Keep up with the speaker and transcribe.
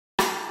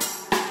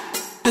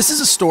This is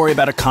a story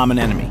about a common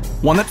enemy,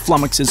 one that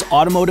flummoxes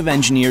automotive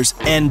engineers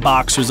and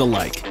boxers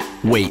alike: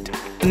 weight.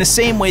 In the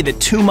same way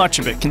that too much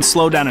of it can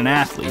slow down an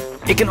athlete,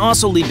 it can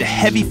also lead to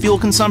heavy fuel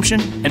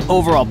consumption and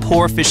overall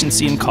poor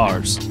efficiency in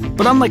cars.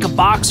 But unlike a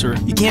boxer,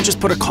 you can't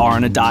just put a car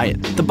on a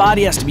diet. The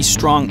body has to be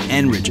strong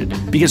and rigid,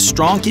 because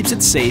strong keeps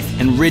it safe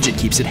and rigid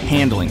keeps it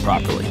handling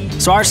properly.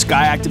 So our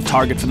SKYACTIV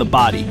target for the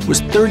body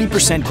was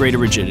 30% greater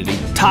rigidity,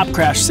 top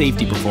crash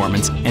safety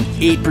performance, and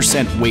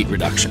 8% weight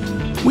reduction.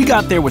 We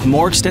got there with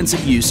more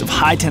extensive use of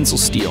high-tensile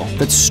steel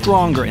that's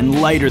stronger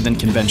and lighter than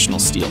conventional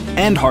steel,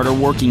 and harder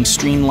working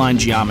streamlined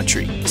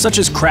geometry, such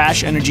as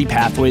crash energy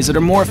pathways that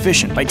are more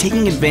efficient by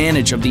taking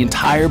advantage of the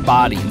entire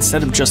body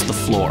instead of just the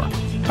floor.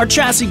 Our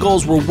chassis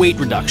goals were weight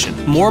reduction,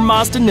 more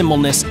Mazda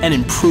nimbleness, and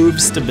improved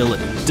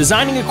stability.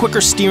 Designing a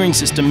quicker steering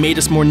system made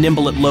us more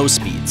nimble at low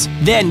speeds.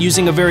 Then,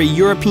 using a very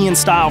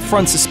European-style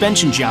front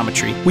suspension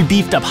geometry, we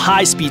beefed up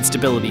high-speed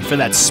stability for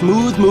that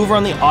smooth mover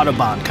on the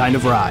Autobahn kind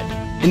of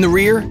ride. In the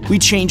rear, we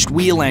changed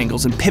wheel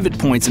angles and pivot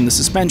points in the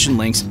suspension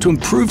links to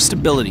improve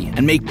stability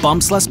and make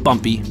bumps less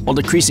bumpy while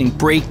decreasing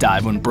brake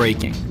dive when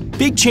braking.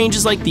 Big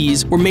changes like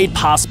these were made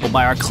possible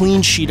by our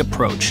clean sheet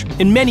approach.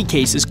 In many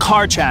cases,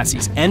 car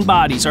chassis and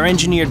bodies are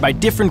engineered by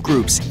different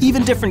groups,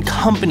 even different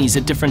companies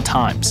at different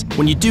times.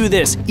 When you do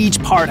this,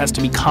 each part has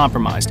to be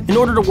compromised in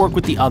order to work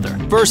with the other,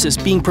 versus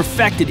being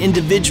perfected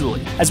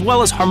individually, as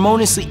well as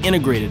harmoniously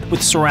integrated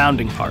with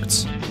surrounding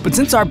parts. But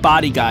since our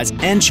body guys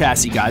and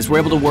chassis guys were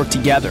able to work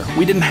together,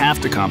 we didn't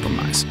have to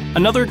compromise.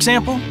 Another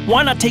example?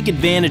 Why not take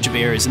advantage of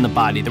areas in the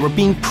body that were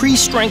being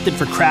pre-strengthened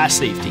for crash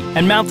safety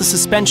and mount the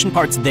suspension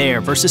parts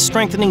there versus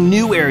strengthening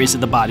new areas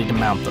of the body to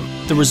mount them?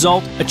 The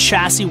result? A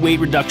chassis weight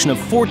reduction of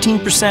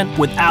 14%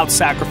 without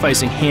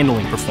sacrificing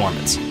handling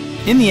performance.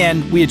 In the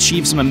end, we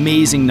achieved some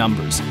amazing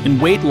numbers in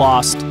weight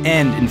lost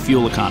and in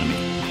fuel economy.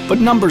 But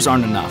numbers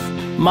aren't enough.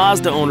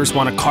 Mazda owners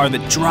want a car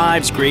that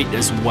drives great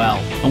as well,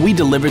 and we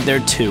delivered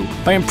there too,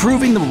 by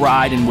improving the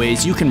ride in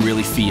ways you can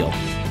really feel.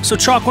 So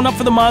chalk one up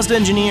for the Mazda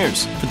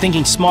engineers, for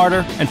thinking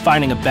smarter and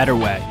finding a better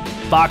way.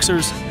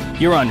 Boxers,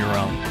 you're on your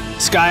own.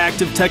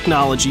 SKYACTIV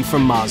technology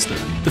from Mazda.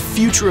 The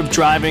future of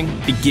driving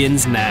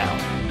begins now.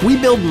 We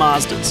build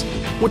Mazdas.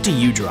 What do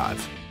you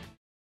drive?